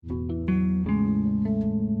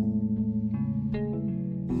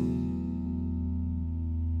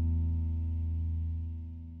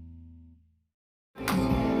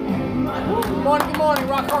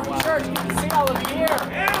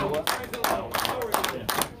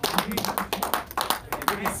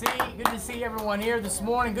see everyone here this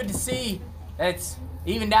morning. Good to see it's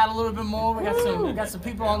evened out a little bit more. We got some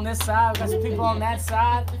people on this side. We got some people on that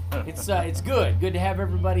side. It's good. Good to have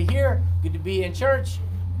everybody here. Good to be in church.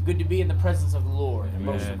 Good to be in the presence of the Lord. And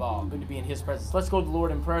most of all, good to be in His presence. Let's go to the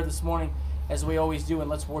Lord in prayer this morning, as we always do, and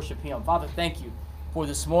let's worship Him. Father, thank you for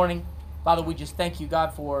this morning. Father, we just thank you,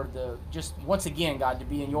 God, for just once again, God, to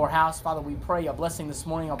be in your house. Father, we pray a blessing this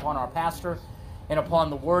morning upon our pastor and upon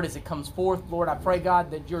the word as it comes forth. Lord, I pray,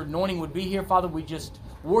 God, that your anointing would be here. Father, we just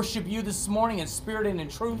worship you this morning in spirit and in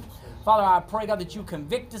truth. Father, I pray, God, that you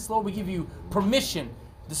convict us. Lord, we give you permission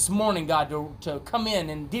this morning, God, to come in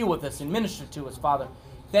and deal with us and minister to us, Father.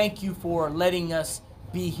 Thank you for letting us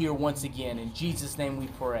be here once again. In Jesus' name we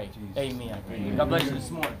pray. Amen. Amen. God bless you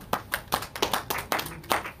this morning.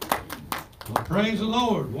 Well, praise the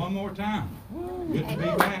Lord one more time. Good to be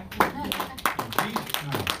back. In Jesus'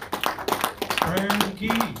 name. Prayer is the key.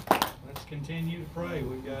 Let's continue to pray.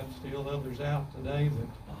 We've got still others out today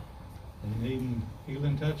that they need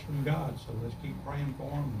healing touch from God. So let's keep praying for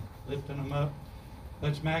them, lifting them up.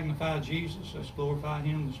 Let's magnify Jesus. Let's glorify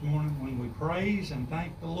Him this morning. When we praise and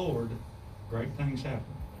thank the Lord, great things happen.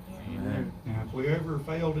 Amen. Now, if we ever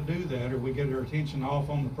fail to do that, or we get our attention off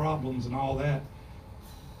on the problems and all that,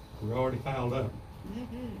 we're already fouled up.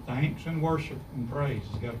 Thanks and worship and praise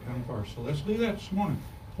has got to come first. So let's do that this morning.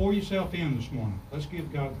 Pour yourself in this morning. Let's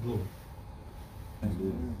give God the glory.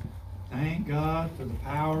 Thank God for the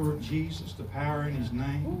power of Jesus, the power in His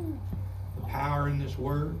name, the power in this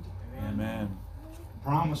word. Amen. The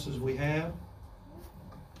promises we have,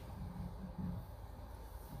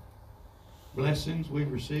 blessings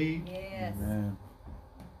we've received. Yes. Amen.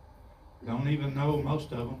 Don't even know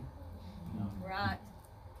most of them. Right.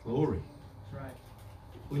 Glory. That's right.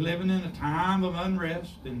 We're living in a time of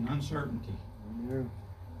unrest and uncertainty. Yeah.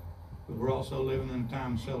 But we're also living in a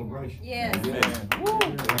time of celebration. Yes. Amen.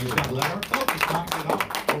 Praise God. Let our focus not get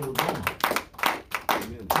off where we're going.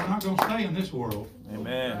 We're not going to stay in this world.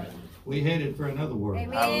 Amen. We headed for another world.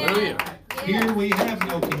 Amen. Hallelujah. Yes. Here we have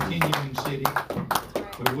no continuing city,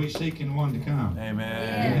 but we seeking one to come. Amen.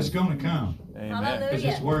 And it's going to come. Amen. Because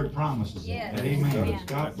His word promises it. Yes. Amen. Amen.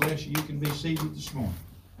 God bless you. You can be seated this morning.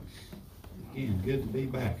 Again, good to be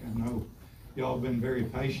back. I know y'all been very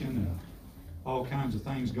patient and all kinds of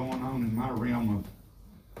things going on in my realm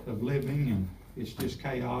of living, and it's just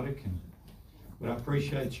chaotic. But I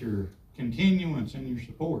appreciate your continuance and your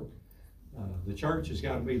support. The church has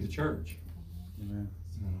got to be the church. Amen.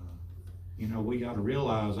 You know, we got to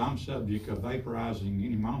realize I'm subject of vaporizing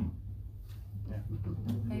any moment.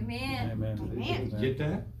 Amen. Amen. Get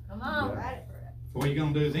that? Come on. Yeah. What are you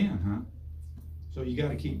going to do then, huh? So you got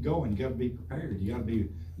to keep going. You got to be prepared. You got to be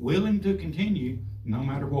willing to continue no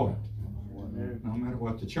matter what. No matter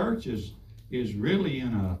what. The church is really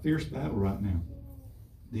in a fierce battle right now.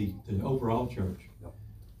 The overall church.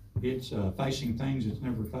 It's facing things it's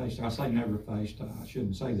never faced. I say never faced. I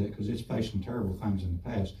shouldn't say that because it's faced some terrible things in the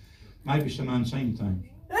past. Maybe some unseen things.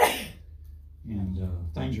 And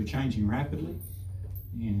things are changing rapidly.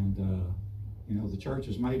 And, you know, the church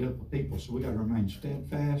is made up of people, so we got to remain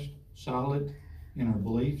steadfast, solid in our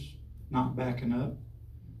beliefs, not backing up,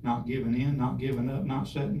 not giving in, not giving up, not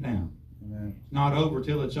sitting down. Amen. It's not over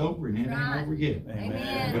till it's over, and it Right. ain't over yet.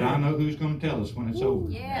 Amen. But I know who's going to tell us when it's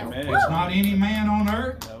over. Yes. Amen. It's not any man on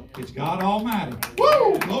earth. No. It's God Almighty.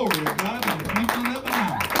 Woo! Glory to God in the twinkling of an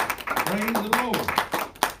eye. Praise the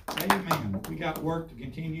Lord. Amen. We got work to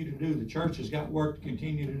continue to do. The church has got work to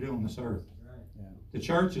continue to do on this earth. Yeah. The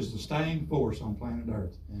church is the staying force on planet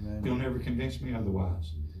Earth. Amen. You'll never convince me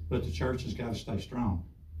otherwise. But the church has got to stay strong.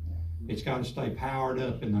 It's got to stay powered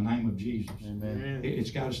up in the name of Jesus. Amen.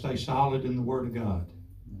 It's got to stay solid in the Word of God.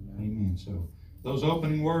 Amen. So those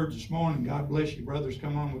opening words this morning, God bless you, brothers.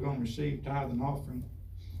 Come on, we're going to receive tithe and offering.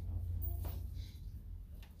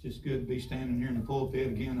 Just good to be standing here in the pulpit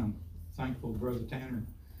again. I'm thankful, Brother Tanner,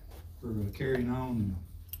 for carrying on and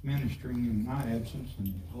ministering in my absence,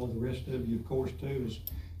 and all the rest of you, of course, too, as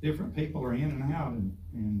different people are in and out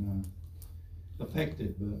and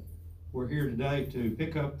affected. But we're here today to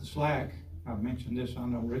pick up the slack. I've mentioned this, I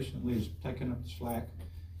know, recently, is taking up the slack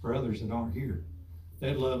for others that aren't here.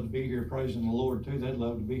 They'd love to be here praising the Lord, too. They'd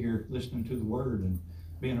love to be here listening to the Word and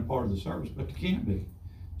being a part of the service, but they can't be.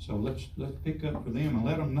 So let's pick up for them and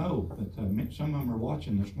let them know that some of them are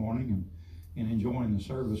watching this morning and enjoying the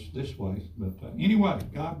service this way. But anyway,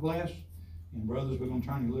 God bless. And brothers, we're going to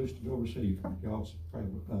turn you loose to go receive y'all's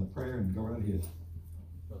prayer and go right ahead.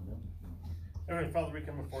 Heavenly Father, we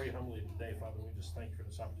come before you humbly today, Father. We just thank you for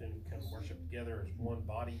this opportunity to come worship together as one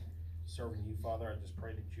body, serving you, Father. I just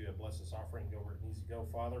pray that you bless this offering, go where it needs to go,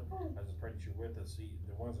 Father. I just pray that you're with us. See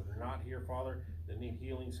the ones that are not here, Father, that need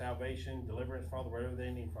healing, salvation, deliverance, Father, whatever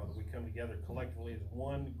they need, Father. We come together collectively as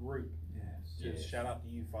one group. To shout out to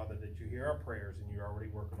you, Father, that you hear our prayers and you're already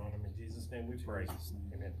working on them. In Jesus' name we pray.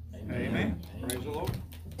 Amen. Amen. Praise the Lord.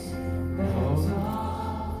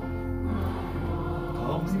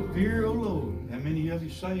 Call me dear, O Lord. How many of you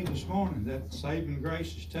saved this morning? That saving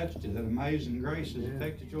grace has touched you. That amazing grace has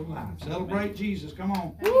affected your life. Celebrate Jesus. Come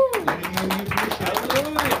on. Let him know you appreciate it.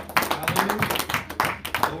 Hallelujah.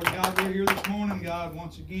 Lord God, we're here this morning, God,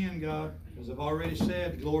 once again, God, as I've already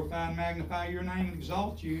said, to glorify and magnify your name and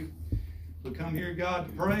exalt you. We come here, God,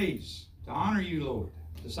 to praise, to honor you, Lord,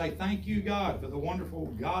 to say thank you, God, for the wonderful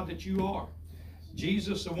God that you are.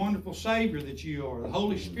 Jesus, the wonderful Savior that you are. The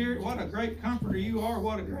Holy Spirit, what a great comforter you are.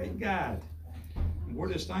 What a great guide. And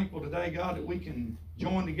we're just thankful today, God, that we can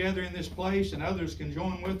join together in this place and others can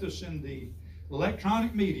join with us in the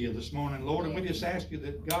electronic media this morning, Lord. And we just ask you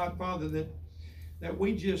that, God, Father, that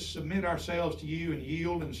we just submit ourselves to you and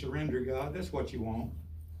yield and surrender, God. That's what you want.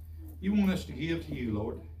 You want us to give to you,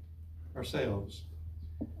 Lord, ourselves.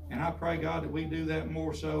 And I pray, God, that we do that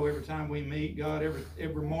more so every time we meet, God,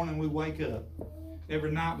 every morning we wake up,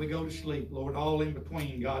 every night we go to sleep, Lord, all in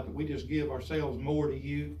between, God, that we just give ourselves more to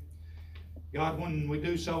you. God, when we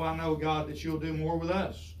do so, I know, God, that you'll do more with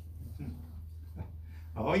us.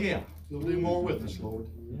 Oh, yeah, you'll do more with us, Lord.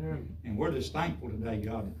 And we're just thankful today,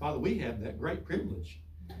 God. Father, we have that great privilege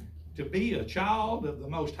to be a child of the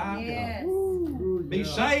Most High God. Be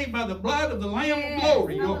saved by the blood of the Lamb of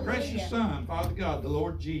glory, your precious Son, Father God, the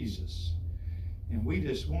Lord Jesus. And we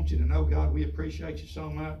just want you to know, God, we appreciate you so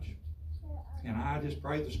much. And I just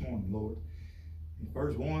pray this morning, Lord, if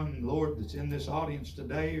there's one, Lord, that's in this audience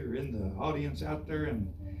today or in the audience out there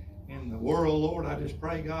and in the world, Lord, I just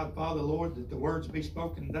pray, God, Father, Lord, that the words be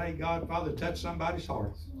spoken today, God, Father, touch somebody's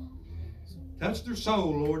heart. Touch their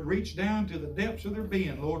soul, Lord. Reach down to the depths of their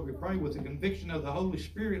being, Lord. We pray with the conviction of the Holy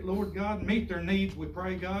Spirit, Lord God. Meet their needs, we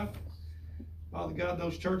pray, God. Father God,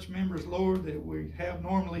 those church members, Lord, that we have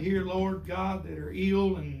normally here, Lord God, that are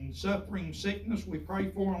ill and suffering sickness, we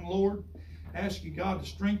pray for them, Lord. Ask you, God, to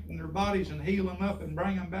strengthen their bodies and heal them up and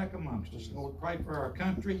bring them back amongst us, Lord. Pray for our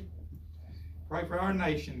country. Pray for our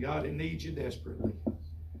nation, God. It needs you desperately.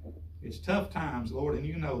 It's tough times, Lord, and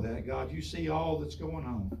you know that, God. You see all that's going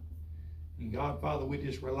on. And God, Father, we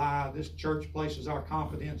just rely, this church places our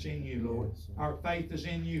confidence in you, Lord. Our faith is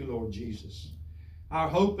in you, Lord Jesus. Our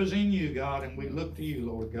hope is in you, God, and we look to you,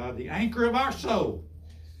 Lord God, the anchor of our soul,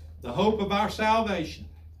 the hope of our salvation,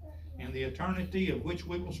 and the eternity of which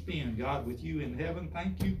we will spend, God, with you in heaven.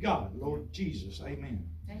 Thank you, God, Lord Jesus. Amen.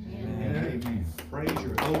 Amen. And amen. Praise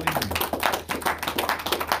your holy name.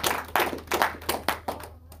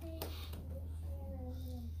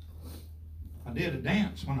 I did a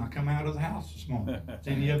dance when I come out of the house this morning. Is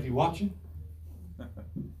any of you watching?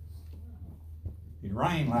 It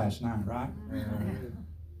rained last night, right?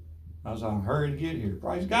 I was on hurry to get here.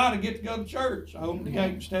 Praise God, I get to go to church. I opened the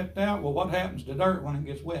gate and stepped out. Well, what happens to dirt when it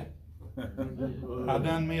gets wet? I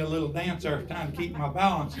done me a little dance there trying to keep my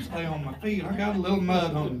balance and stay on my feet. I got a little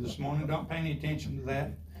mud on me this morning. Don't pay any attention to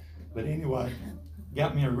that. But anyway,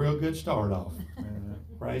 got me a real good start off.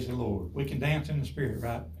 Praise the Lord. We can dance in the Spirit,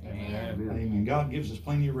 right? Amen. Amen. God gives us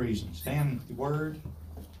plenty of reasons. Stand with the Word.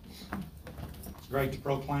 It's great to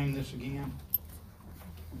proclaim this again.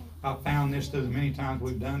 I've found this through the many times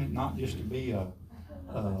we've done it, not just to be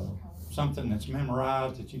something that's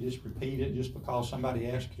memorized, that you just repeat it just because somebody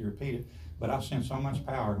asked you to repeat it, but I've seen so much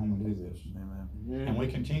power when we do this. Amen. And we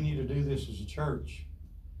continue to do this as a church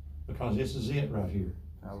because this is it right here.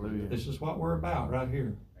 Hallelujah. This is what we're about right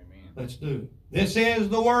here. Let's do it. This is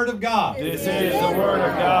the Word of God. This is the Word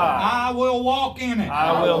of God. I will walk in it.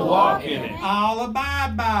 I will walk in it. I'll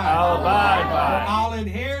abide by it. I'll abide by it. I'll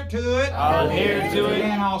adhere to it. I'll adhere to it.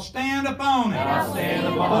 And I'll stand upon it. And I'll stand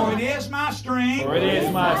upon For it is my strength. For it is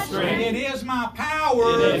my strength. It is my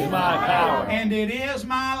power. It is my power. And it is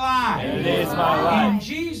my life. And it is my life. In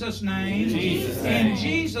Jesus' name. In Jesus' In name.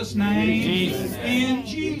 Jesus' name. In Jesus' name. In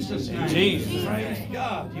Jesus' name. In Jesus' Praise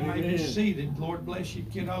God. You may be seated. Lord bless you.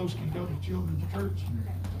 Kiddos can go to children's church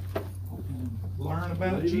and learn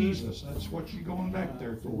about Jesus. That's what you're going back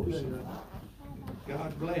there for. So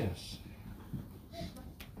God bless.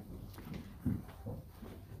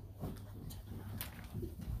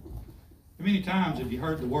 How many times have you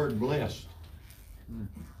heard the word blessed?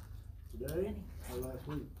 Today or last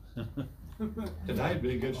week? Today'd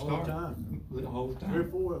be a good All start. the time. The whole 3 or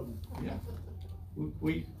time. 4 of them. Yeah.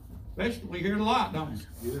 Especially, we hear it a lot, don't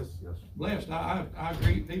we? Yes, yes. Blessed. I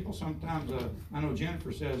greet people sometimes. I know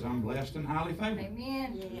Jennifer says I'm blessed and highly favored.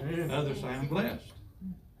 Amen. Others say I'm blessed.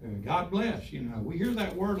 God bless. You know, we hear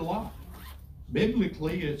that word a lot.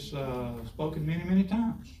 Biblically, it's spoken many, many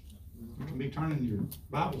times. You can be turning your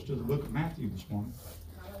Bibles to the book of Matthew this morning.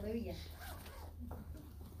 Hallelujah.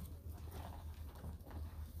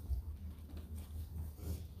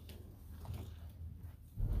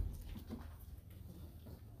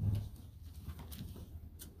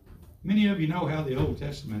 Many of you know how the Old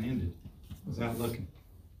Testament ended without looking.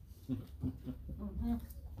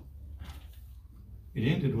 It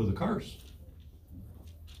ended with a curse.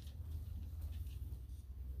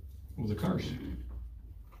 With a curse.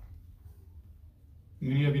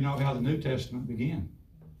 Many of you know how the New Testament began.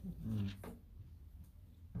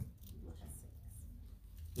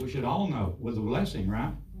 We should all know with a blessing,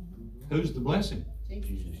 right? Who's the blessing?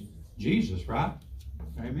 Jesus, right?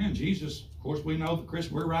 Amen. Jesus, of course, we know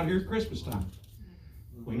we're right here at Christmas time.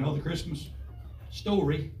 We know the Christmas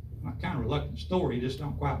story. Kind of reluctant story, just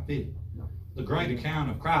don't quite fit. The great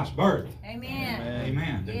account of Christ's birth. Amen.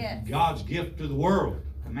 Amen. Yes. God's gift to the world,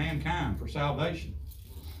 to mankind for salvation.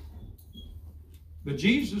 But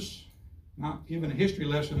Jesus, not giving a history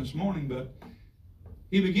lesson this morning, but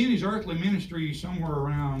he began his earthly ministry somewhere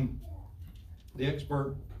around, the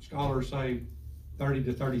expert scholars say, 30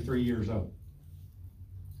 to 33 years old.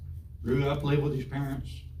 Grew up, lived with his parents.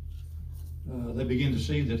 They began to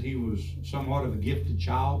see that he was somewhat of a gifted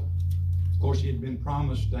child. Of course, he had been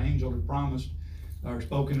promised, the angel had promised, or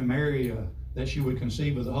spoken to Mary, that she would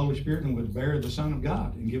conceive of the Holy Spirit and would bear the Son of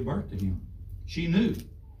God and give birth to him. She knew.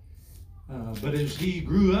 But as he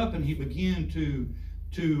grew up and he began to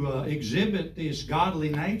exhibit this godly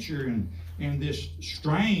nature and this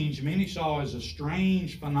strange, many saw as a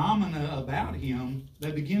strange phenomena about him, they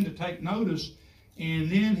began to take notice.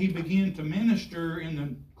 And then he began to minister in the,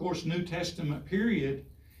 of course, New Testament period.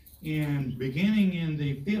 And beginning in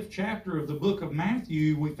the 5th chapter of the book of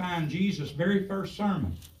Matthew, we find Jesus' very first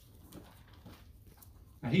sermon.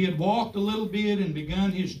 Now, he had walked a little bit and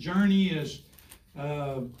begun his journey as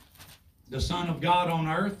the Son of God on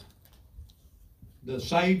earth, the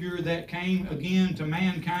Savior that came again to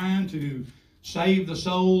mankind to save the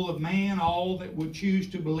soul of man, all that would choose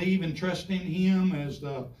to believe and trust in him as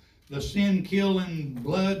the sin-killing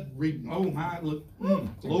blood. Oh my, look,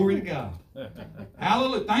 glory to God.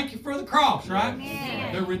 Hallelujah. Thank you for the cross, right?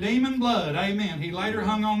 Amen. The redeeming blood. Amen. He later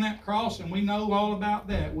hung on that cross, and we know all about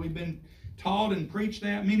that. We've been taught and preached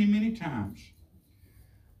that many, many times.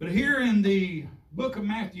 But here in the book of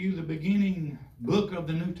Matthew, the beginning book of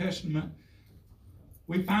the New Testament,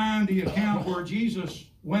 we find the account where Jesus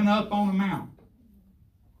went up on a mount.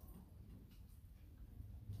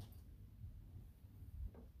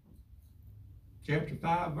 Chapter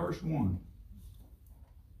 5, verse 1.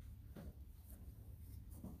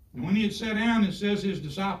 And when he had sat down, it says his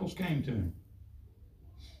disciples came to him.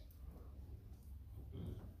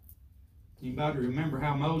 Anybody remember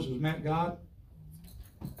how Moses met God?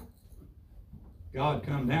 God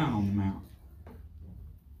come down on the mount.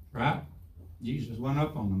 Right? Jesus went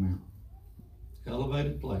up on the mount.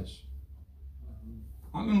 Elevated place.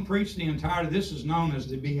 I'm going to preach the entirety. This is known as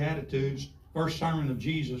the Beatitudes, first sermon of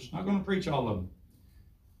Jesus. I'm not going to preach all of them.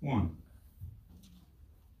 One.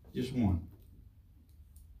 Just one.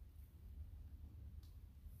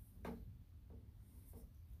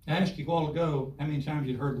 I asked you a while ago how many times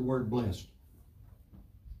you'd heard the word blessed.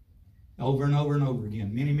 Over and over and over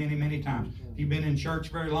again. Many, many, many times. If you've been in church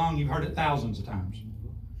very long, you've heard it thousands of times.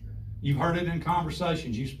 You've heard it in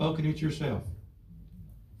conversations. You've spoken it yourself.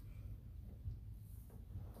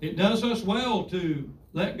 It does us well to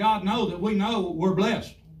let God know that we know we're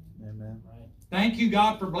blessed. Amen. Thank you,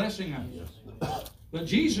 God, for blessing us. But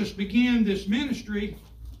Jesus began this ministry,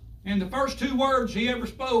 and the first two words he ever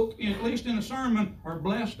spoke, at least in a sermon, are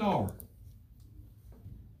blessed are.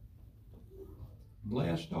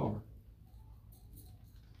 Blessed are.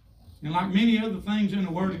 And like many other things in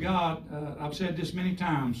the Word of God, I've said this many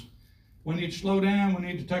times, we need to slow down, we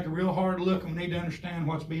need to take a real hard look, and we need to understand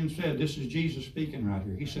what's being said. This is Jesus speaking right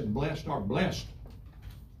here. He said, blessed are blessed.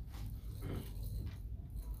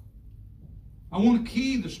 I want to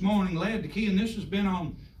key this morning, led to key, and this has been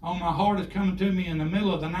on my heart. It's coming to me in the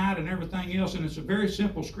middle of the night and everything else, and it's a very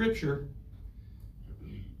simple scripture,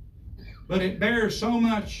 but it bears so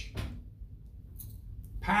much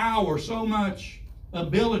power, so much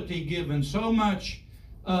ability given, so much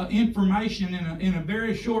information in a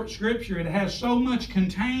very short scripture. It has so much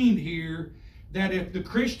contained here that if the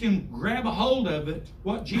Christian grab a hold of it,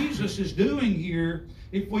 what Jesus is doing here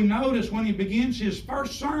if we notice when he begins his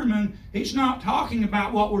first sermon, he's not talking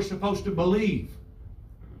about what we're supposed to believe.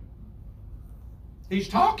 He's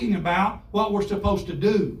talking about what we're supposed to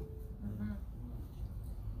do.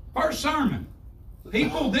 First sermon.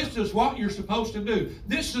 People, this is what you're supposed to do.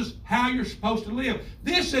 This is how you're supposed to live.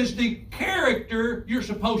 This is the character you're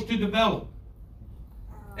supposed to develop.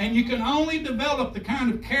 And you can only develop the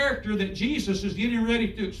kind of character that Jesus is getting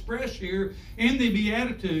ready to express here in the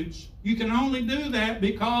Beatitudes. You can only do that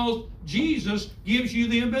because Jesus gives you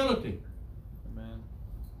the ability. Amen.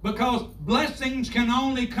 Because blessings can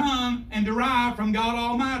only come and derive from God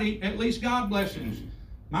Almighty, at least God blessings. In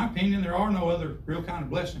my opinion, there are no other real kind of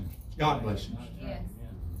blessings. It's God blessings. Yes.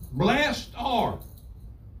 Blessed are.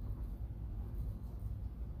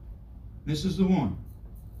 This is the one.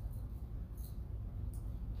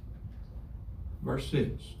 Verse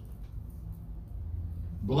 6.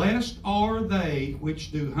 Blessed are they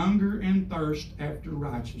which do hunger and thirst after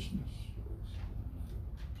righteousness,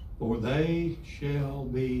 for they shall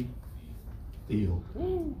be filled.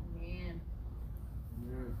 Amen.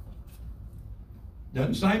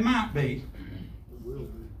 Doesn't say might be.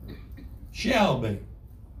 Shall be.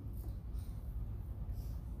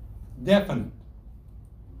 Definite.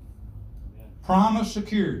 Promise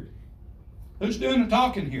secured. Who's doing the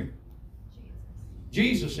talking here?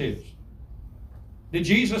 Jesus is. Did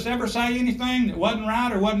Jesus ever say anything that wasn't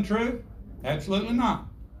right or wasn't true? Absolutely not.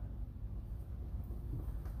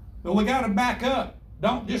 But we got to back up.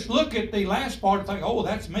 Don't just look at the last part and think, oh,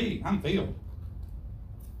 that's me. I'm filled.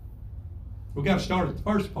 We've got to start at the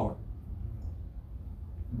first part.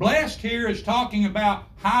 Blessed here is talking about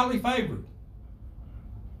highly favored.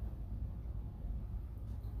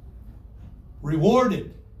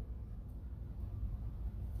 Rewarded.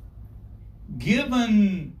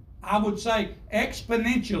 Given, I would say,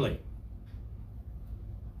 exponentially.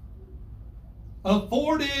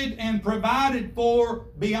 Afforded and provided for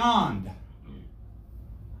beyond.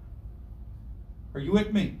 Are you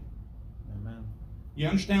with me? Amen. You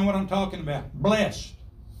understand what I'm talking about? Blessed.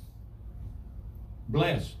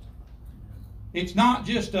 Blessed. It's not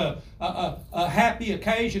just a happy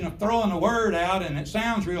occasion of throwing a word out and it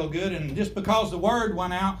sounds real good, and just because the word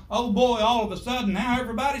went out, oh boy, all of a sudden now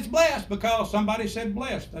everybody's blessed because somebody said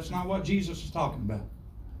blessed. That's not what Jesus is talking about.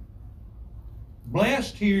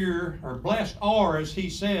 Blessed here, or blessed are, as he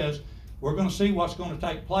says, we're going to see what's going to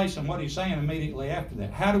take place and what he's saying immediately after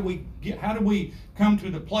that. How do we come to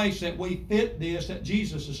the place that we fit this that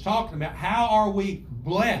Jesus is talking about? How are we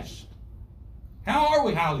blessed? How are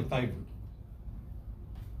we highly favored?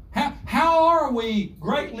 How are we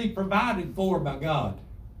greatly provided for by God?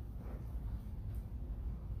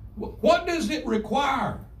 What does it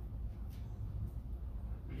require?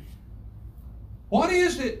 What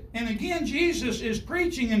is it? And again, Jesus is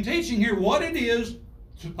preaching and teaching here what it is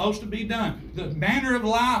supposed to be done. The manner of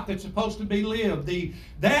life that's supposed to be lived.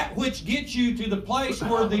 That which gets you to the place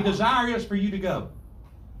where the desire is for you to go.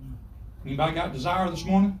 Anybody got desire this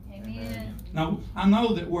morning? Amen. No, I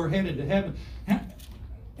know that we're headed to heaven.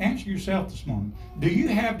 Answer yourself this morning. Do you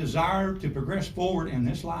have desire to progress forward in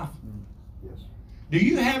this life? Yes. Do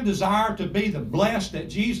you have desire to be the blessed that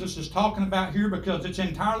Jesus is talking about here? Because it's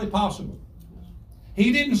entirely possible.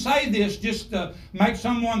 He didn't say this just to make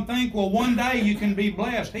someone think, well, one day you can be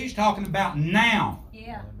blessed. He's talking about now.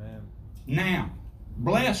 Yeah. Amen. Now.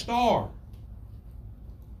 Blessed are.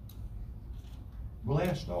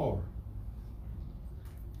 Blessed are.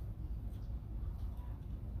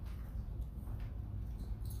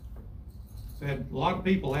 Had a lot of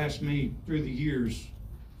people ask me through the years,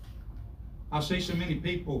 I see so many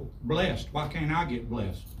people blessed, why can't I get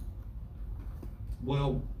blessed?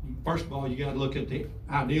 Well, first of all, you got to look at the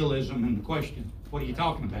idealism in the question. What are you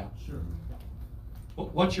talking about? Sure.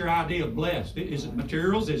 What's your idea of blessed? Is it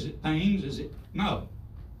materials? Is it things? Is it? No.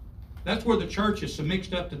 That's where the church is so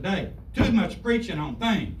mixed up today. Too much preaching on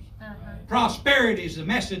things. Prosperity is the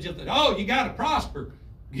message of you got to prosper.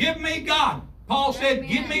 Give me God. Paul said,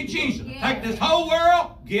 give me Jesus. Take this whole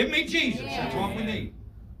world, give me Jesus. That's what we need.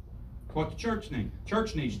 That's what the church needs.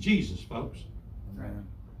 Church needs Jesus, folks. Amen.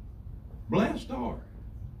 Blessed are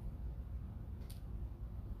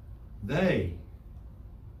they.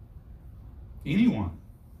 Anyone.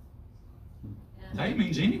 They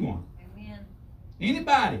means anyone. Amen.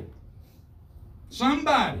 Anybody.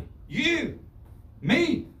 Somebody. You.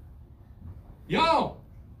 Me. Y'all.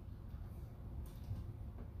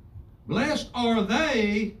 Blessed are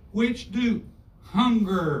they which do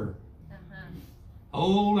hunger.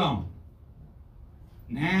 Hold on.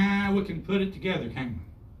 Now we can put it together, can't we?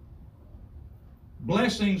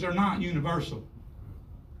 Blessings are not universal.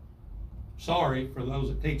 Sorry for those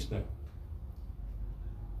that teach that.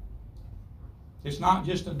 It's not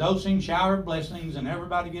just a dosing shower of blessings and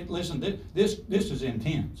everybody listen, this is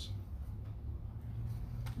intense.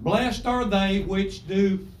 Blessed are they which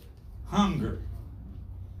do hunger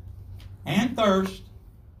and thirst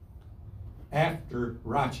after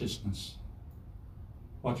righteousness.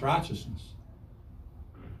 What's righteousness?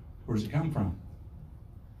 Where does it come from?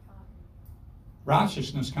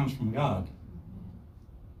 Righteousness comes from God.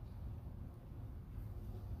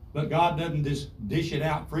 But God doesn't just dish it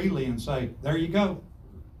out freely and say, there you go.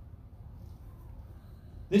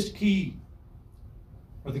 This key,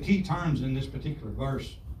 or the key terms in this particular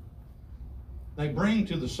verse, they bring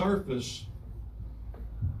to the surface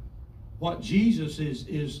what Jesus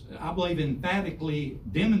is, I believe, emphatically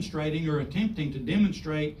demonstrating or attempting to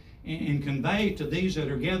demonstrate and convey to these that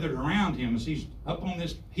are gathered around him as he's up on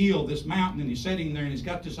this hill, this mountain, and he's sitting there and he's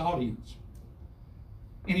got this audience.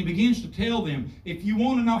 And he begins to tell them, if you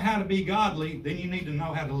want to know how to be godly, then you need to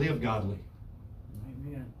know how to live godly.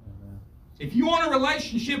 Amen. If you want a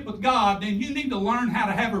relationship with God, then you need to learn how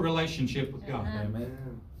to have a relationship with God. Amen.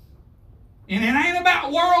 And it ain't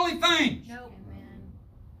about worldly things. Nope. Amen.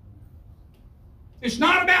 It's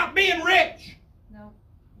not about being rich. Nope.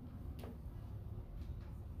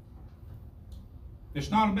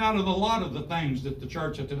 It's not about a lot of the things that the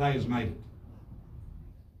church of today has made it.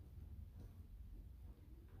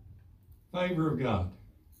 Favor of God.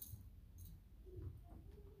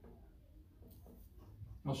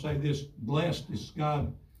 I'll say this, blessed is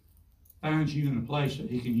God finds you in a place that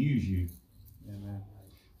he can use you. Amen.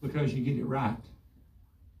 Because you get it right.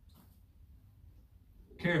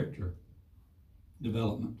 Character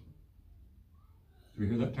development. Do you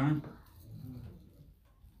hear that term?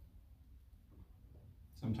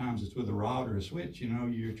 Sometimes it's with a rod or a switch, you know,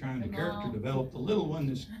 you're trying to character develop the little one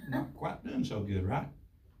that's not quite doing so good, right?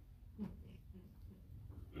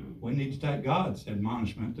 We need to take God's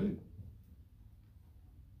admonishment too.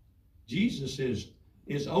 Jesus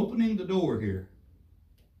is opening the door here.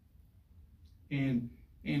 And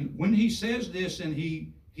when he says this and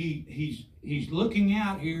he's looking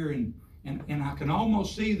out here and I can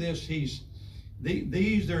almost see this,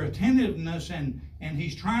 their attentiveness and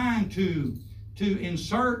he's trying to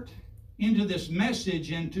insert into this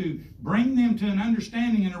message and to bring them to an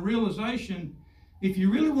understanding and a realization. If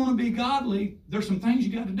you really want to be godly, there's some things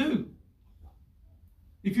you got to do.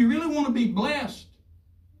 If you really want to be blessed,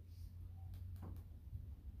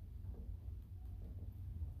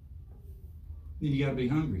 then you got to be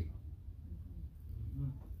hungry.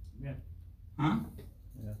 Yeah. Huh?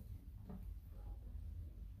 Yeah.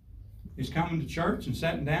 Is coming to church and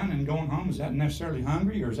sitting down and going home, is that necessarily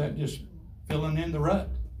hungry, or is that just filling in the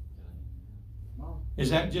rut?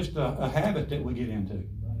 Is that just a habit that we get into?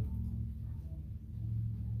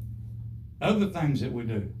 Other things that we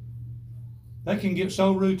do, they can get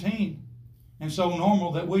so routine and so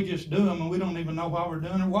normal that we just do them and we don't even know why we're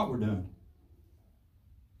doing or what we're doing.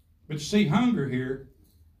 But you see, hunger here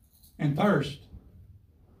and thirst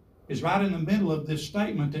is right in the middle of this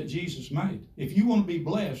statement that Jesus made. If you want to be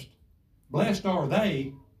blessed, blessed are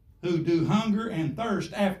they who do hunger and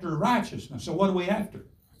thirst after righteousness. So what are we after?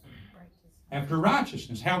 After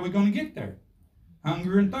righteousness. How are we going to get there?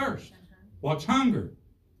 Hunger and thirst. What's hunger?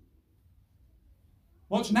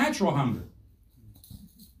 What's natural hunger?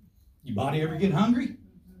 Your body ever get hungry?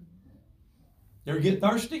 Ever get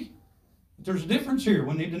thirsty? But there's a difference here.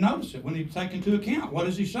 We need to notice it. We need to take into account. What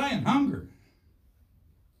is he saying? Hunger.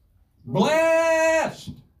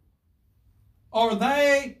 Blessed are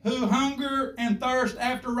they who hunger and thirst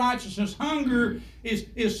after righteousness. Hunger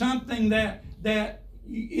is something that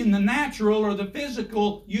in the natural or the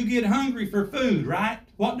physical, you get hungry for food, right?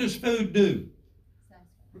 What does food do?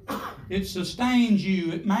 It sustains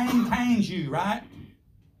you. It maintains you, right?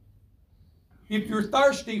 If you're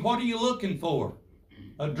thirsty, what are you looking for?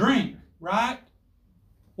 A drink, right?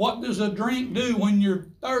 What does a drink do when you're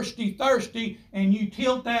thirsty, and you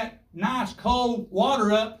tilt that nice cold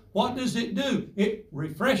water up? What does it do? It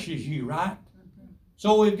refreshes you, right?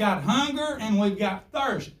 So we've got hunger and we've got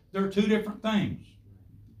thirst. They're two different things.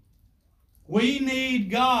 We need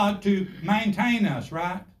God to maintain us,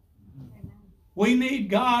 right? We need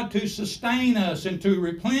God to sustain us and to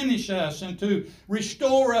replenish us and to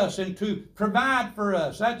restore us and to provide for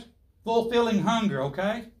us. That's fulfilling hunger,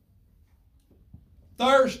 okay?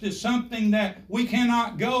 Thirst is something that we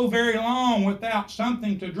cannot go very long without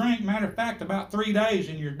something to drink. Matter of fact, about 3 days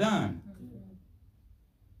and you're done.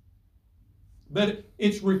 But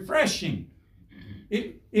it's refreshing.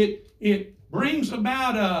 It brings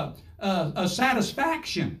about a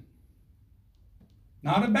satisfaction.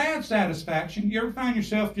 Not a bad satisfaction. You ever find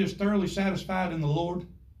yourself just thoroughly satisfied in the Lord?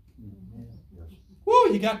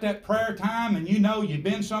 Woo, you got that prayer time and you know you've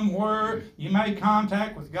been somewhere, you made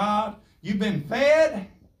contact with God, you've been fed,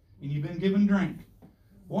 and you've been given drink.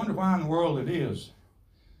 Wonder why in the world it is.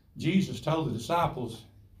 Jesus told the disciples,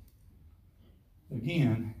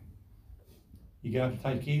 again, you got to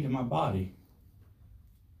take heed of my body,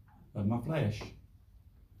 of my flesh,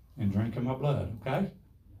 and drink of my blood, okay?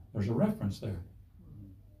 There's a reference there.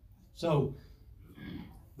 So,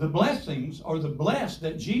 the blessings, or the blessed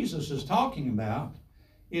that Jesus is talking about,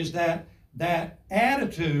 is that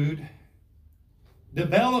attitude,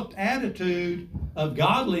 developed attitude of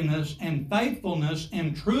godliness and faithfulness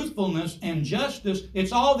and truthfulness and justice.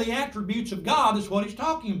 It's all the attributes of God is what he's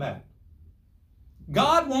talking about.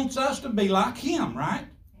 God wants us to be like him, right?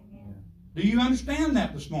 Amen. Do you understand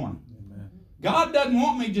that this morning? Amen. God doesn't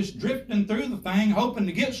want me just drifting through the thing, hoping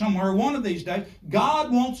to get somewhere one of these days.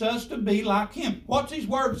 God wants us to be like him. What's his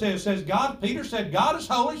word say? It says, Peter said, God is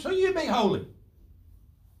holy, so you be holy.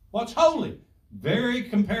 What's holy? Very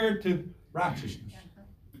compared to righteousness.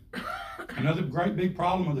 Another great big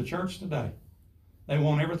problem of the church today. They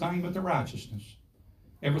want everything but the righteousness.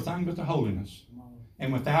 Everything but the holiness.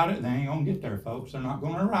 And without it, they ain't going to get there, folks. They're not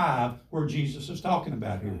going to arrive where Jesus is talking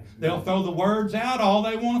about here. They'll throw the words out, all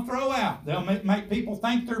they want to throw out. They'll make people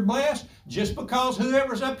think they're blessed just because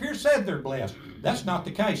whoever's up here said they're blessed. That's not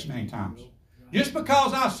the case many times. Just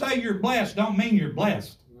because I say you're blessed don't mean you're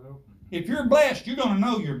blessed. If you're blessed, you're going to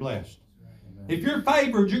know you're blessed. If you're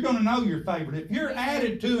favored, you're going to know you're favored. If you're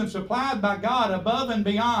added to and supplied by God above and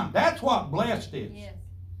beyond, that's what blessed is. Yes.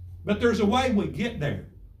 But there's a way we get there.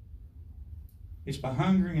 It's by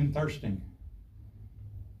hungering and thirsting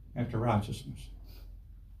after righteousness.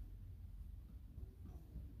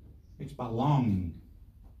 It's by longing,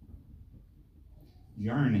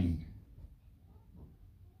 yearning,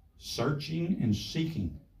 searching and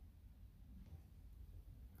seeking.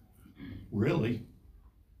 Really,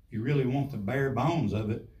 if you really want the bare bones of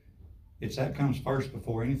it, it's that comes first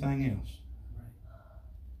before anything else.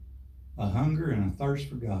 A hunger and a thirst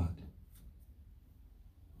for God.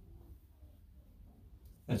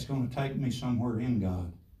 That's going to take me somewhere in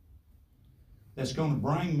God. That's going to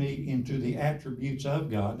bring me into the attributes of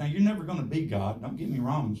God. Now, you're never going to be God. Don't get me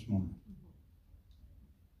wrong this morning.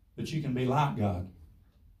 But you can be like God.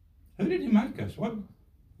 Who did he make us? What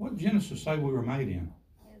did Genesis say we were made in?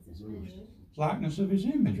 Likeness of his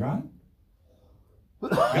image, right?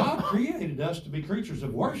 God created us to be creatures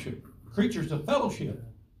of worship, creatures of fellowship,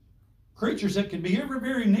 creatures that could be ever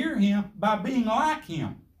very near him by being like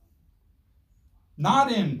him.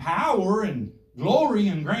 Not in power and glory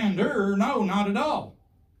and grandeur, no, not at all.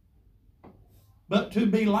 But to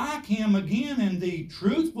be like him again in the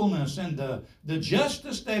truthfulness and the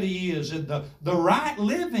justice that he is, and the right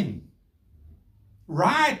living.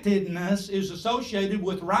 Rightedness is associated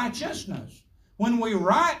with righteousness. When we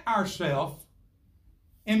right ourselves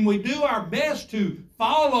and we do our best to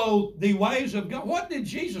follow the ways of God. What did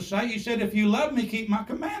Jesus say? He said, if you love me, keep my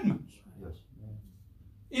commandments.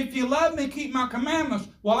 If you love me, keep my commandments.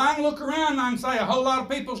 Well, I can look around and I can say a whole lot of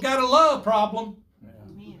people's got a love problem.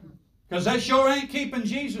 Because they sure ain't keeping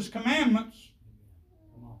Jesus' commandments.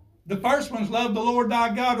 The first one's love the Lord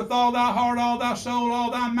thy God with all thy heart, all thy soul, all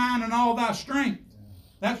thy mind, and all thy strength.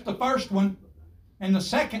 That's the first one. And the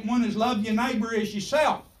second one is love your neighbor as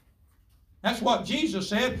yourself. That's what Jesus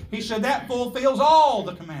said. He said that fulfills all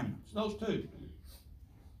the commandments. Those two.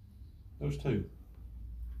 Those two.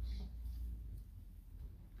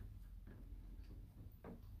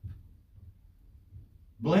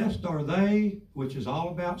 Blessed are they, which is all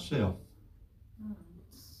about self.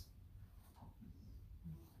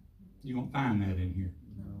 You won't find that in here.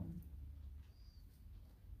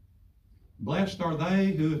 Blessed are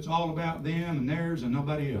they who it's all about them and theirs and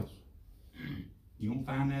nobody else. You won't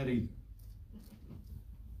find that either.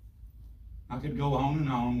 I could go on and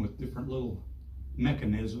on with different little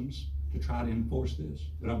mechanisms to try to enforce this,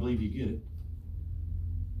 but I believe you get it.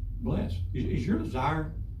 Blessed. Is your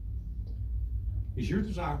desire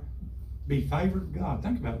be favored of God?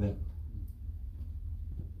 Think about that.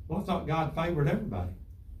 Well, I thought God favored everybody.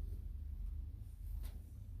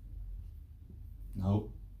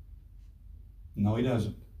 No, he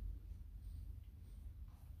doesn't.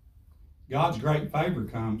 God's great favor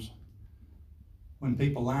comes when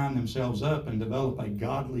people line themselves up and develop a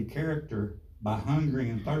godly character by hungering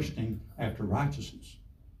and thirsting after righteousness.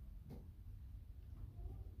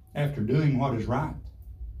 After doing what is right.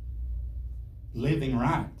 Living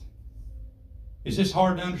right. Is this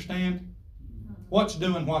hard to understand? What's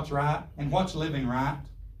doing what's right and what's living right?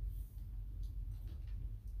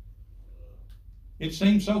 It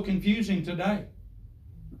seems so confusing today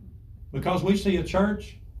because we see a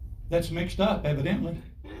church that's mixed up, evidently.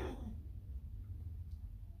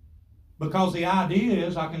 Because the idea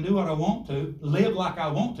is I can do what I want to, live like I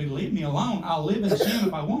want to, leave me alone. I'll live in sin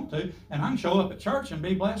if I want to, and I can show up at church and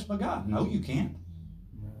be blessed by God. No, you can't.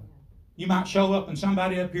 You might show up and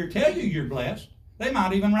somebody up here tell you you're blessed. They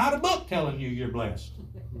might even write a book telling you you're blessed.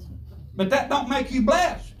 But that don't make you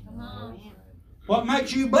blessed. Come on. What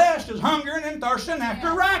makes you blessed is hungering and thirsting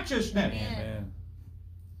after righteousness. Amen.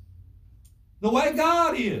 The way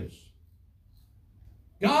God is.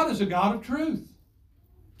 God is a God of truth.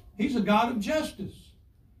 He's a God of justice.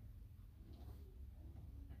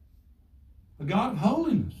 A God of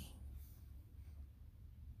holiness.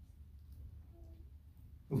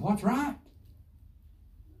 Of what's right.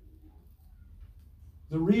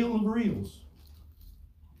 The real of reals.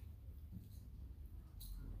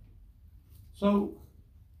 So,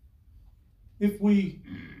 if we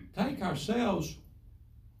take ourselves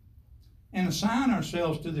and assign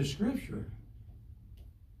ourselves to this scripture,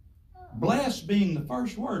 blessed being the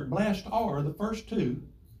first word, blessed are the first two,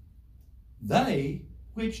 they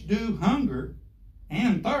which do hunger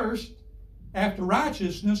and thirst after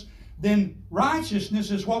righteousness, then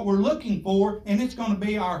righteousness is what we're looking for, and it's going to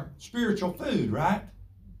be our spiritual food, right?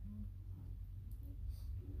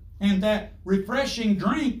 And that refreshing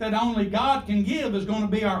drink that only God can give is going to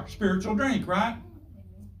be our spiritual drink, right?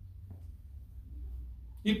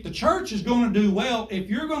 If the church is going to do well, if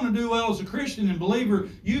you're going to do well as a Christian and believer,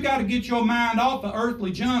 you got to get your mind off of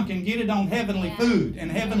earthly junk and get it on heavenly food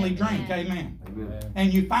and heavenly drink. Amen. Amen.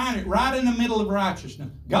 And you find it right in the middle of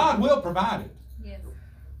righteousness. God will provide it. Yes.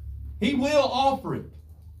 He will offer it.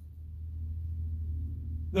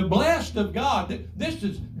 The blessed of God, this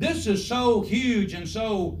is so huge and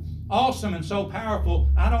so awesome and so powerful.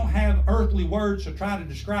 I don't have earthly words to try to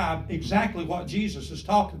describe exactly what Jesus is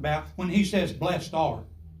talking about when he says blessed are.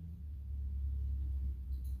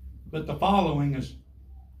 But the following is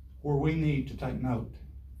where we need to take note.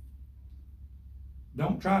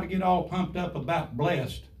 Don't try to get all pumped up about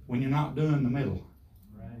blessed when you're not doing the middle.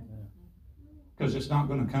 Because it's not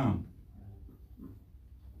going to come.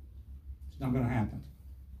 It's not going to happen.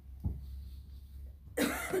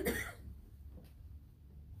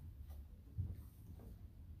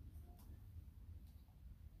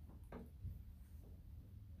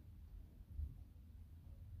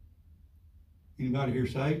 Anybody here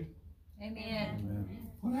saved? Amen.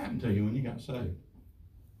 What happened to you when you got saved?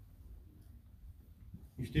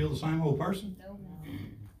 You still the same old person? No.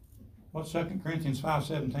 What's 2 Corinthians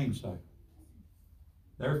 5:17 say?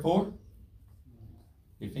 Therefore,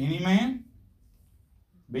 if any man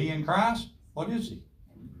be in Christ, what is he?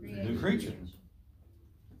 A new creature.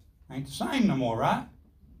 Ain't the same no more, right?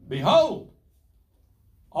 Behold,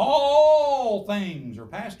 all things are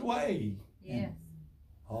passed away. Yes.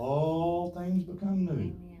 All things become new.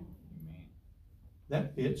 Amen.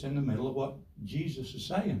 That fits in the middle of what Jesus is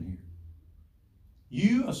saying here.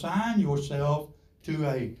 You assign yourself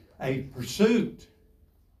to a pursuit.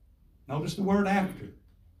 Notice the word after.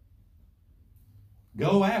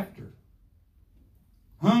 Go after.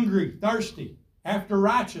 Hungry, thirsty, after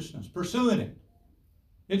righteousness, pursuing it.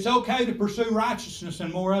 It's okay to pursue righteousness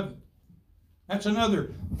and more of it. That's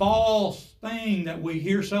another false thing that we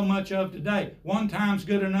hear so much of today. One time's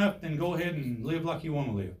good enough, then go ahead and live like you want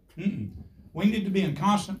to live. We need to be in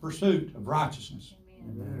constant pursuit of righteousness.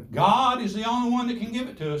 Amen. God is the only one that can give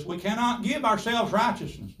it to us. We cannot give ourselves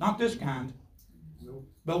righteousness. Not this kind.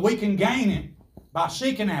 But we can gain it by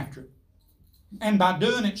seeking after it and by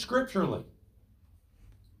doing it scripturally.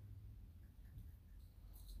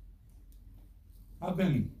 I've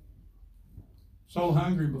been so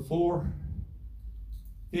hungry before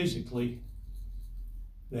physically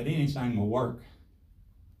that anything will work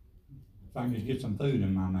if I can just get some food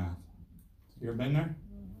in my mouth. You ever been there?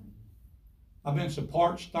 I've been so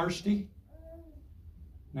parched, thirsty.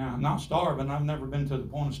 Now, I'm not starving. I've never been to the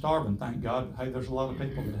point of starving, thank God. Hey, there's a lot of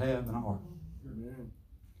people that have and are.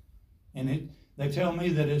 And they tell me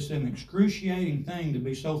that it's an excruciating thing to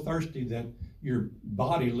be so thirsty that your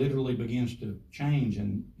body literally begins to change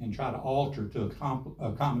and try to alter to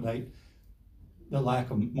accommodate the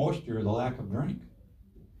lack of moisture, the lack of drink.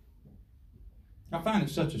 I find it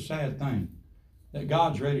such a sad thing that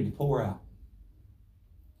God's ready to pour out.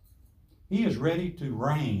 He is ready to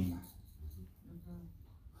rain,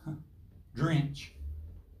 drench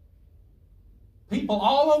people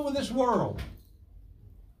all over this world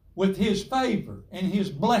with His favor and His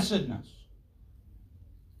blessedness,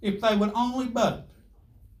 if they would only but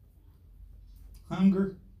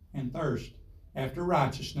hunger and thirst after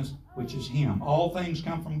righteousness, which is Him. All things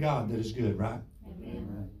come from God that is good, right?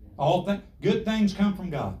 Amen. All good things come from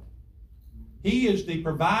God. He is the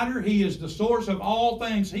provider. He is the source of all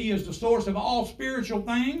things. He is the source of all spiritual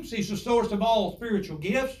things. He's the source of all spiritual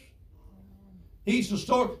gifts. He's the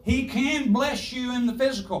source. He can bless you in the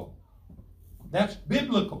physical. That's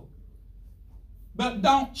biblical. But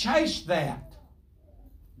don't chase that.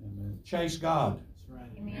 Amen. Chase God. That's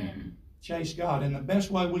right. Amen. Chase God. And the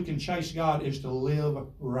best way we can chase God is to live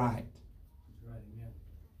right. That's right. Amen.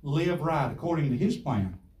 Live right according to His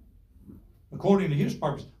plan. According to His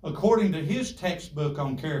purpose. According to His textbook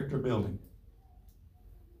on character building.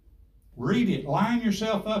 Read it. Line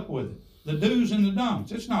yourself up with it. The do's and the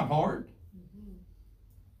don'ts. It's not hard.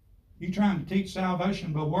 You trying to teach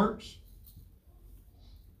salvation by works?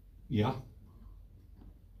 Yeah.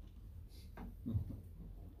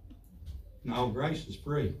 No, grace is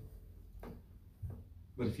free.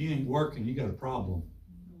 But if you ain't working, you got a problem.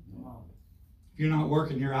 If you're not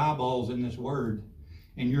working your eyeballs in this word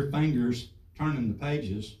and your fingers turning the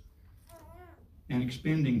pages and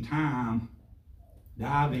expending time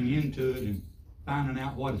diving into it and finding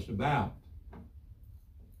out what it's about,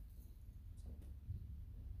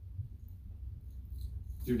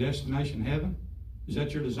 is your destination heaven? Is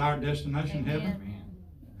that your desired destination, heaven?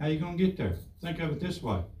 How you going to get there? Think of it this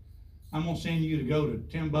way. I'm going to send you to go to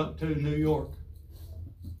Timbuktu, New York.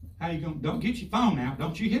 How you going? Don't get your phone out.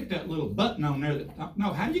 Don't you hit that little button on there.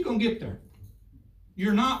 No, how you going to get there?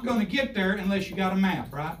 You're not going to get there unless you got a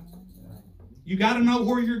map, right? You got to know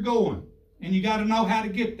where you're going, and you got to know how to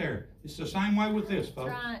get there. It's the same way with this,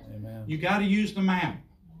 folks. Right. Amen. You got to use the map.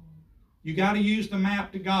 You got to use the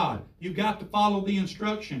map to God. You've got to follow the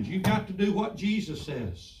instructions. You've got to do what Jesus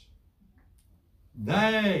says.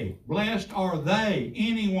 They, blessed are they,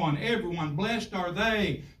 anyone, everyone, blessed are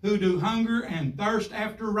they who do hunger and thirst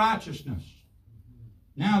after righteousness.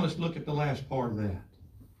 Now let's look at the last part of that.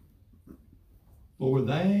 For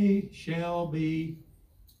they shall be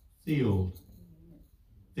filled.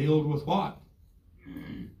 Filled with what?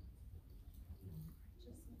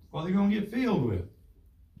 What are they going to get filled with?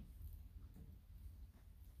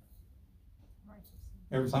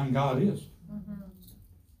 Everything God is.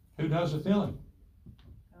 Who does the filling?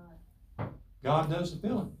 God does the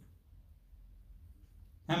filling.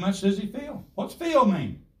 How much does He fill? What's fill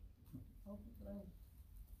mean?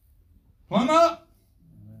 Plumb up.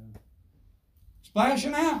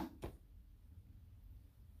 Splashing out.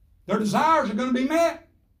 Their desires are going to be met.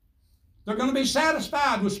 They're going to be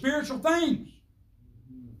satisfied with spiritual things.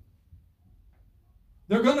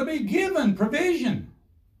 They're going to be given provision.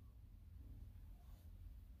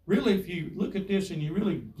 Really, if you look at this and you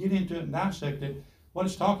really get into it and dissect it, what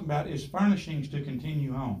it's talking about is furnishings to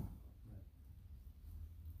continue on.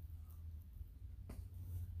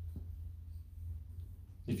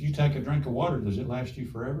 If you take a drink of water, does it last you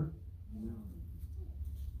forever? No.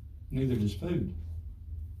 Neither does food.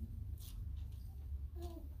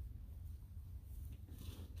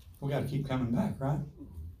 We got to keep coming back, right?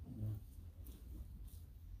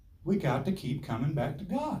 We got to keep coming back to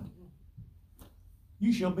God.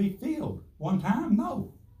 You shall be filled. One time?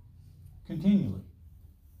 No. Continually.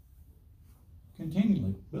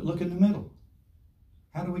 Continually. But look in the middle.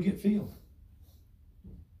 How do we get filled?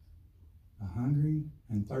 A hungering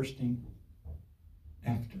and thirsting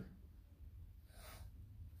after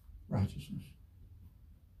righteousness.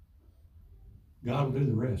 God will do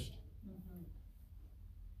the rest.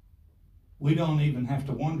 We don't even have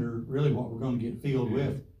to wonder really what we're going to get filled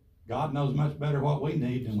with. God knows much better what we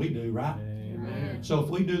need than we do, right? Amen. So if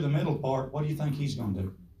we do the middle part, what do you think He's going to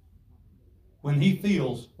do? When He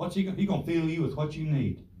fills, what's He going to fill you with what you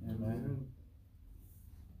need? Amen.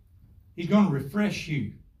 He's going to refresh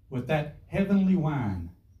you with that heavenly wine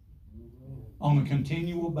on a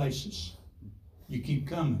continual basis. You keep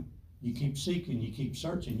coming. You keep seeking. You keep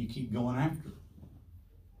searching. You keep going after it.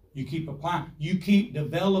 You keep applying. You keep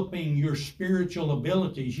developing your spiritual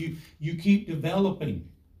abilities. You keep developing.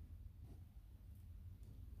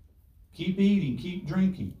 Keep eating. Keep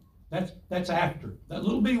drinking. That's after. That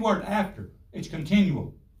little bitty word, after. It's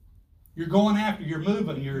continual. You're going after. You're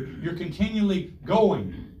moving. You're continually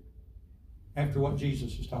going after what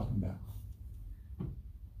Jesus is talking about.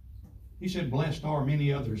 He said, blessed are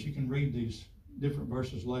many others. You can read these different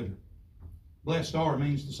verses later. Blessed are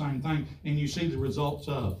means the same thing, and you see the results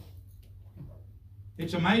of.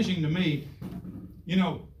 It's amazing to me, you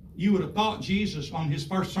know, you would have thought Jesus on His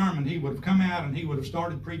first sermon, He would have come out and He would have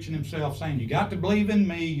started preaching Himself, saying, you got to believe in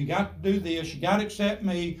me, you got to do this, you got to accept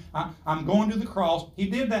me, I'm going to the cross. He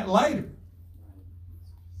did that later.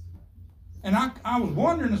 And I was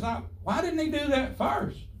wondering, why didn't He do that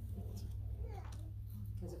first?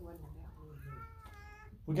 Because it wasn't about me.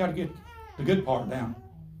 We got to get the good part down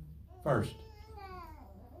first.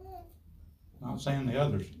 Not saying the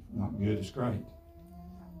others not good, it's great.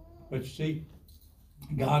 But you see,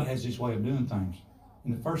 God has His way of doing things.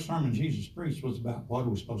 And the first sermon Jesus preached was about what are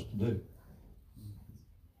we supposed to do?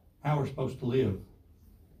 How we're supposed to live.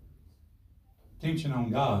 Attention on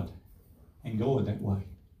God and going that way.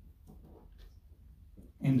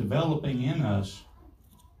 And developing in us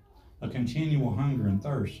a continual hunger and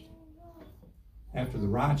thirst after the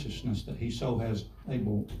righteousness that He so has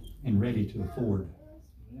able and ready to afford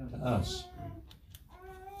to us.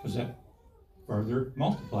 Because that further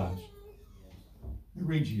multiplies. Let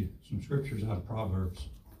me read you some scriptures out of Proverbs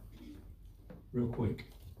real quick.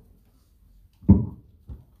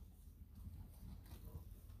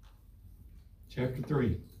 Chapter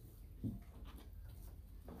 3.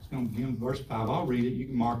 It's going to begin with verse 5. I'll read it. You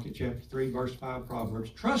can mark it. Chapter 3, verse 5, Proverbs.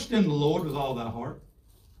 Trust in the Lord with all thy heart.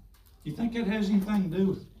 Do you think that has anything to do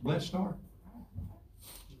with Blessed Star?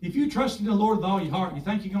 If you trust in the Lord with all your heart, you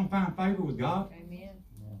think you're going to find favor with God? Amen.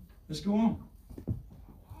 Let's go on.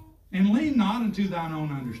 And lean not unto thine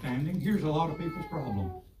own understanding. Here's a lot of people's problem.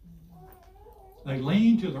 They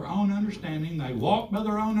lean to their own understanding. They walk by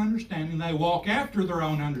their own understanding. They walk after their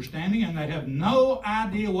own understanding, and they have no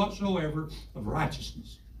idea whatsoever of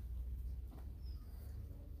righteousness.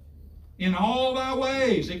 In all thy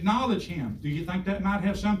ways, acknowledge Him. Do you think that might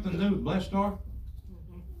have something to do with Blessed Star?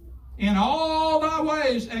 In all thy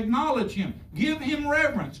ways, acknowledge Him. Give Him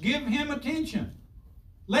reverence. Give Him attention.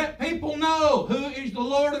 Let people know who is the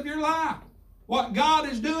Lord of your life. What God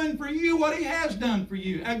is doing for you, what He has done for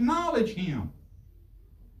you. Acknowledge Him.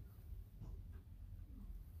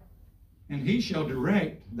 And He shall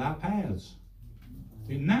direct thy paths.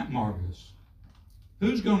 Isn't that marvelous?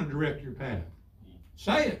 Who's going to direct your path?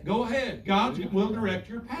 Say it. Go ahead. God will direct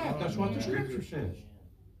your path. That's what the Scripture says.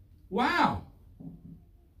 Wow.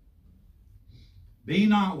 Be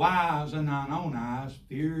not wise in thine own eyes.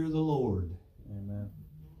 Fear the Lord. Amen.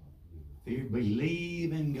 Fear,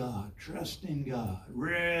 believe in God. Trust in God.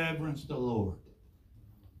 Reverence the Lord.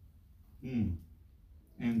 And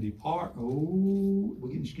depart. Oh,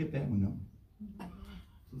 we can skip that one though.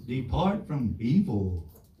 Depart from evil.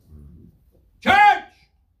 Church!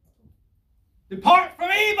 Depart from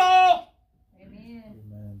evil! Amen.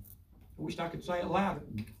 Amen. I wish I could say it louder.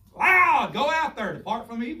 Loud! Go out there. Depart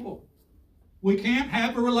from evil. We can't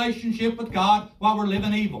have a relationship with God while we're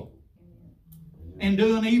living evil. And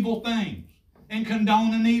doing evil things. And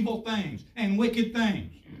condoning evil things. And wicked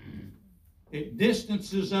things. It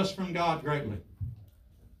distances us from God greatly.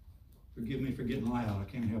 Forgive me for getting loud. I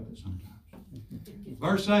can't help it sometimes.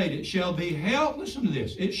 Verse 8, it shall be health. Listen to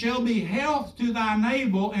this. It shall be health to thy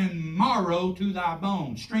navel and marrow to thy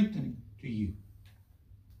bones. Strengthening to you.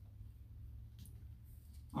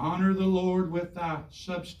 Honor the Lord with thy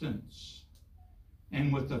substance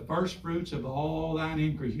and with the first fruits of all thine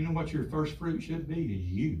increase. You know what your first fruit should be? Is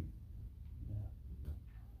you.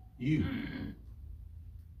 You.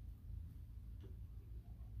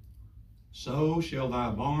 So shall thy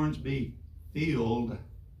barns be filled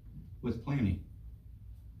with plenty,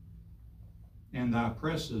 and thy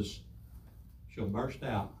presses shall burst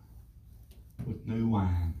out with new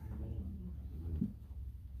wine.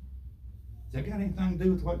 Has that got anything to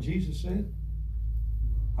do with what Jesus said?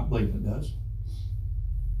 I believe it does.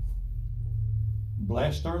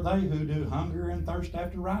 Blessed are they who do hunger and thirst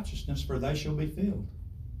after righteousness, for they shall be filled.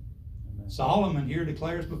 Amen. Solomon here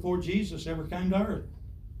declares before Jesus ever came to earth,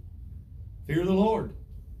 fear the Lord.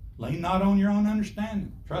 Lean not on your own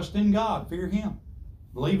understanding. Trust in God. Fear Him.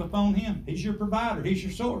 Believe upon Him. He's your provider. He's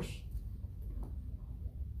your source.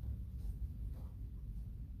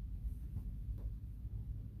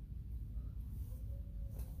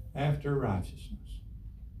 After righteousness.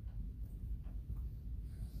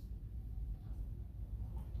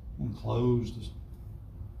 And close, just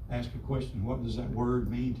ask a question. What does that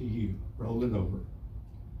word mean to you? Roll it over.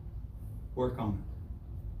 Work on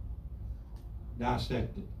it.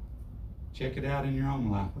 Dissect it. Check it out in your own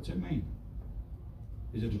life. What's it mean?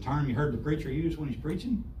 Is it a term you heard the preacher use when he's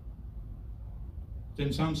preaching? It's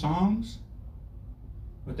in some songs.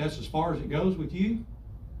 But that's as far as it goes with you.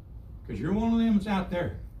 Because you're one of them that's out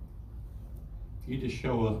there. You just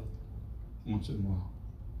show up once in a while.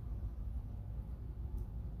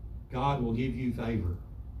 God will give you favor.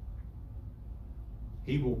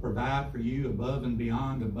 He will provide for you above and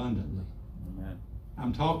beyond abundantly. Amen.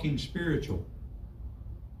 I'm talking spiritual.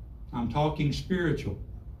 I'm talking spiritual.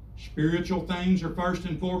 Spiritual things are first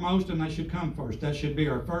and foremost, and they should come first. That should be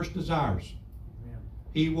our first desires. Amen.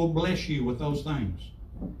 He will bless you with those things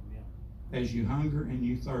Amen. as you hunger and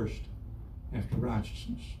you thirst after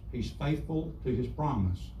righteousness. He's faithful to His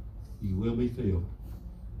promise. You will be filled.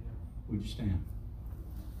 Would you stand?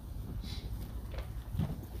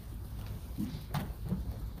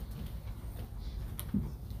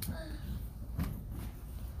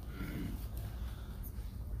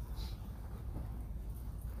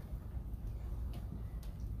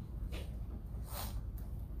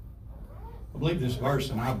 believe this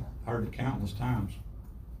verse, and I've heard it countless times.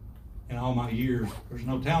 In all my years, there's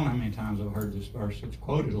no telling how many times I've heard this verse. It's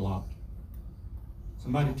quoted a lot.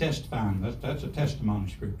 Somebody testifying, that's a testimony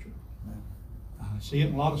scripture. I see it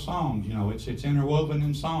in a lot of songs, you know, it's interwoven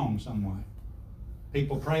in song some way.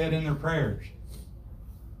 People pray it in their prayers.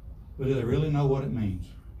 But do they really know what it means?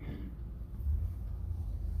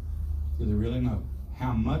 Do they really know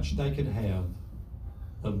how much they could have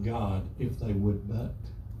of God if they would but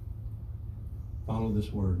follow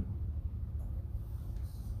this word?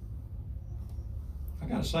 I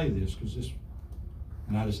got to say this because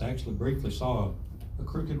and I just actually briefly saw a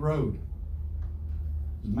crooked road.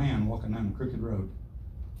 There's a man walking down a crooked road.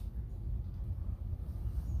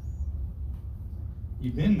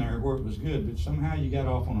 You've been there where it was good, but somehow you got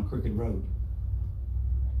off on a crooked road.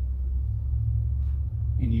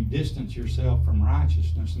 And you distance yourself from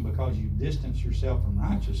righteousness, and because you distance yourself from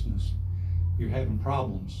righteousness, you're having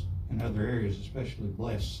problems in other areas, especially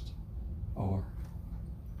blessed are.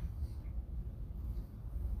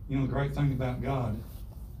 You know, the great thing about God,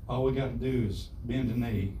 all we got to do is bend a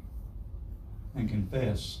knee and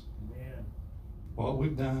confess what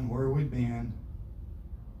we've done, where we've been,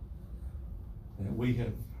 that we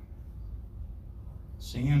have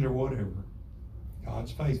sinned or whatever.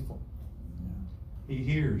 God's faithful. He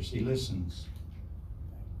hears, He listens.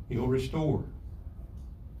 He'll restore.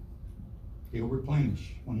 He'll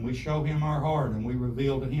replenish. When we show Him our heart and we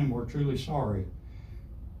reveal to Him we're truly sorry,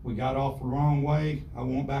 we got off the wrong way, I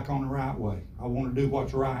want back on the right way. I want to do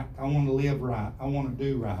what's right. I want to live right. I want to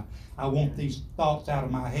do right. I want these thoughts out of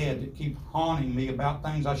my head that keep haunting me about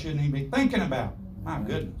things I shouldn't even be thinking about. My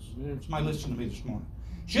goodness. Somebody listen to me this morning.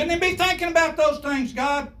 Shouldn't even be thinking about those things,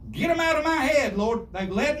 God. Get them out of my head, Lord. They've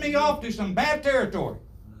led me off to some bad territory.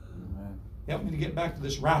 Amen. Help me to get back to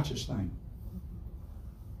this righteous thing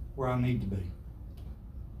where I need to be.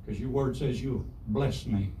 Because your word says you'll bless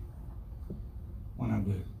me when I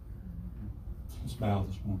do. Let's bow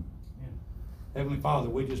this morning. Heavenly Father,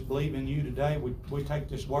 we just believe in you today. We take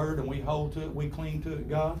this word and we hold to it. We cling to it,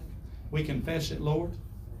 God. We confess it, Lord.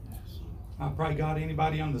 I pray, God,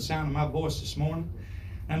 anybody under the sound of my voice this morning,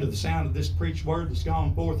 under the sound of this preached word that's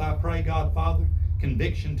gone forth, I pray, God, Father,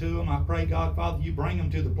 conviction to them. I pray, God, Father, you bring them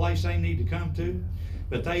to the place they need to come to.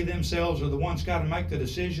 But they themselves are the ones got to make the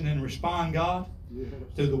decision and respond, God.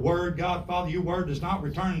 Through the word, God, Father, your word does not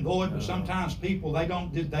return void, but sometimes people, they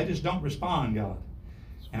just don't respond, God.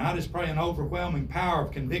 And I just pray an overwhelming power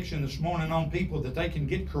of conviction this morning on people that they can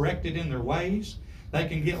get corrected in their ways. They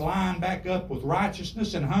can get lined back up with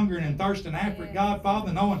righteousness and hungering and thirsting after it, God,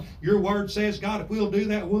 Father, knowing your word says, God, if we'll do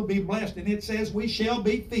that, we'll be blessed. And it says we shall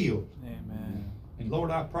be filled. Amen. And Lord,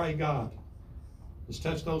 I pray, God, just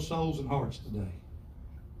touch those souls and hearts today.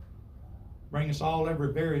 Bring us all ever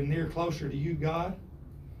very near closer to you, God.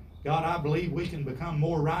 God, I believe we can become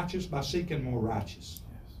more righteous by seeking more righteous.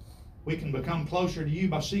 We can become closer to you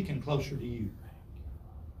by seeking closer to you.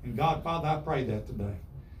 And God, Father, I pray that today.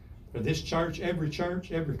 For this church, every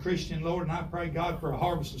Christian, Lord, and I pray, God, for a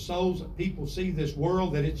harvest of souls, that people see this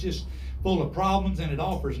world, that it's just full of problems and it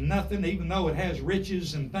offers nothing, even though it has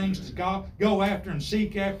riches and things to go after and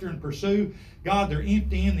seek after and pursue. God, they're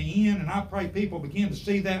empty in the end, and I pray people begin to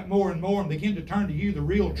see that more and more and begin to turn to you, the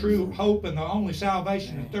real, true hope and the only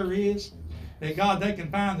salvation that there is. That, God, they can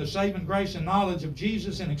find the saving grace and knowledge of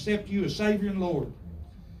Jesus and accept you as Savior and Lord.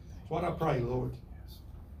 That's what I pray, Lord.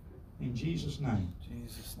 In Jesus' name.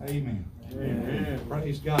 Amen. Amen.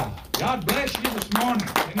 Praise God. God bless you this morning.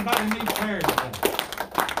 Anybody need prayer today?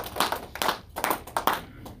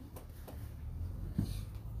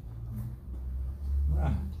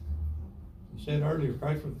 Right. I said earlier,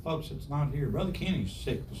 pray for the folks that's not here. Brother Kenny's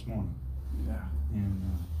sick this morning. Yeah.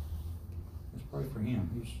 And let's pray for him.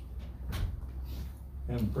 He's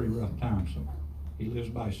having a pretty rough time. So he lives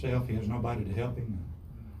by himself. He has nobody to help him.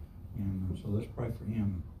 And so let's pray for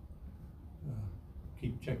him.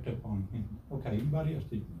 Keep checked up on him. Okay, anybody else?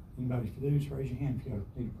 Anybody to do? Just raise your hand if you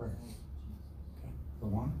need a prayer. Okay, for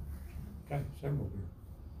one. Okay, several here.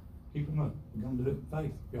 Keep them up. We're going to do it in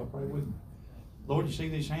faith. Y'all pray with me. Lord, you see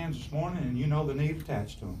these hands this morning, and you know the need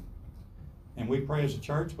attached to them. And we pray as a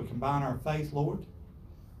church, we combine our faith, Lord.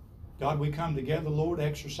 God, we come together, Lord,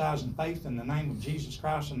 exercising faith in the name of Jesus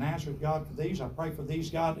Christ of Nazareth. God, for these, I pray for these,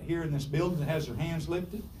 God, here in this building that has their hands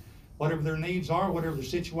lifted. Whatever their needs are, whatever their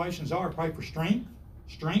situations are, I pray for strength.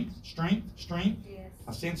 Strength. Yes.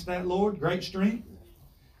 I sense that, Lord, great strength.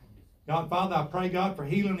 God, Father, I pray, God, for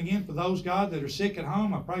healing again for those, God, that are sick at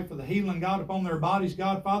home. I pray for the healing, God, upon their bodies.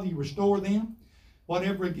 God, Father, you restore them.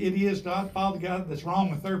 whatever it is, God, Father God, that's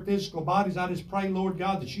wrong with their physical bodies, I just pray, Lord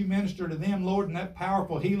God, that you minister to them, Lord, in that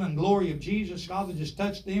powerful healing glory of Jesus. Father, just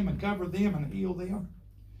touch them and cover them and heal them.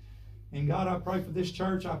 And God, I pray for this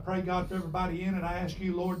church. I pray, God, for everybody in it. I ask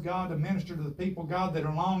you, Lord God, to minister to the people, God, that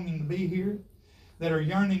are longing to be here, that are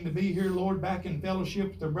yearning to be here, Lord, back in fellowship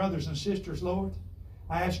with their brothers and sisters, Lord.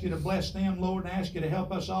 I ask you to bless them, Lord, and I ask you to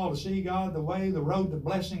help us all to see, God, the way, the road to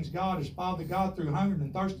blessings, God, is, Father God, through hunger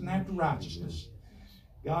and thirsting after righteousness.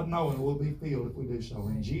 God, knowing we'll be filled if we do so.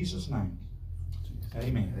 In Jesus' name,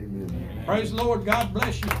 amen. Amen. Praise the Lord. God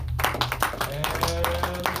bless you. Have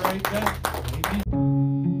a great day. Amen.